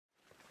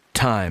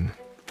Time.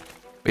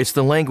 It's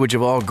the language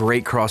of all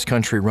great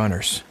cross-country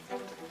runners.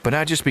 But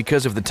not just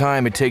because of the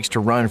time it takes to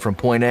run from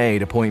point A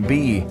to point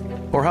B,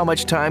 or how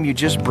much time you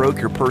just broke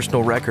your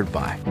personal record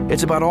by.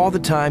 It's about all the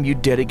time you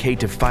dedicate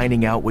to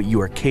finding out what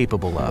you are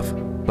capable of.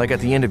 Like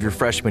at the end of your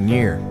freshman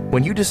year,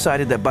 when you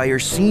decided that by your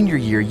senior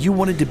year you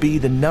wanted to be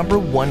the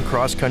 #1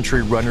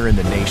 cross-country runner in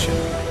the nation.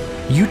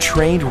 You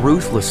trained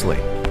ruthlessly,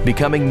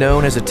 becoming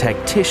known as a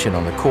tactician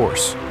on the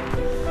course.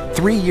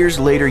 3 years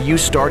later, you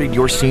started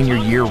your senior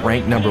year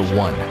ranked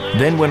 #1,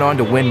 then went on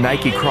to win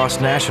Nike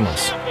Cross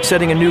Nationals,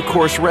 setting a new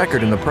course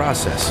record in the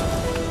process.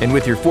 And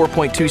with your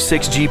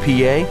 4.26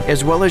 GPA,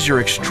 as well as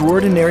your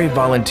extraordinary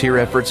volunteer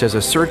efforts as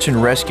a search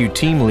and rescue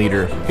team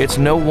leader, it's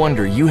no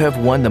wonder you have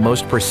won the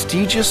most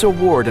prestigious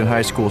award in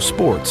high school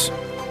sports.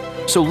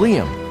 So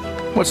Liam,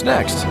 what's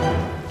next?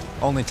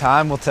 Only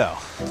time will tell.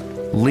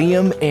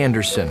 Liam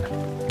Anderson,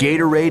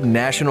 Gatorade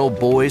National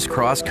Boys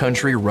Cross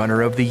Country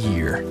Runner of the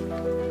Year.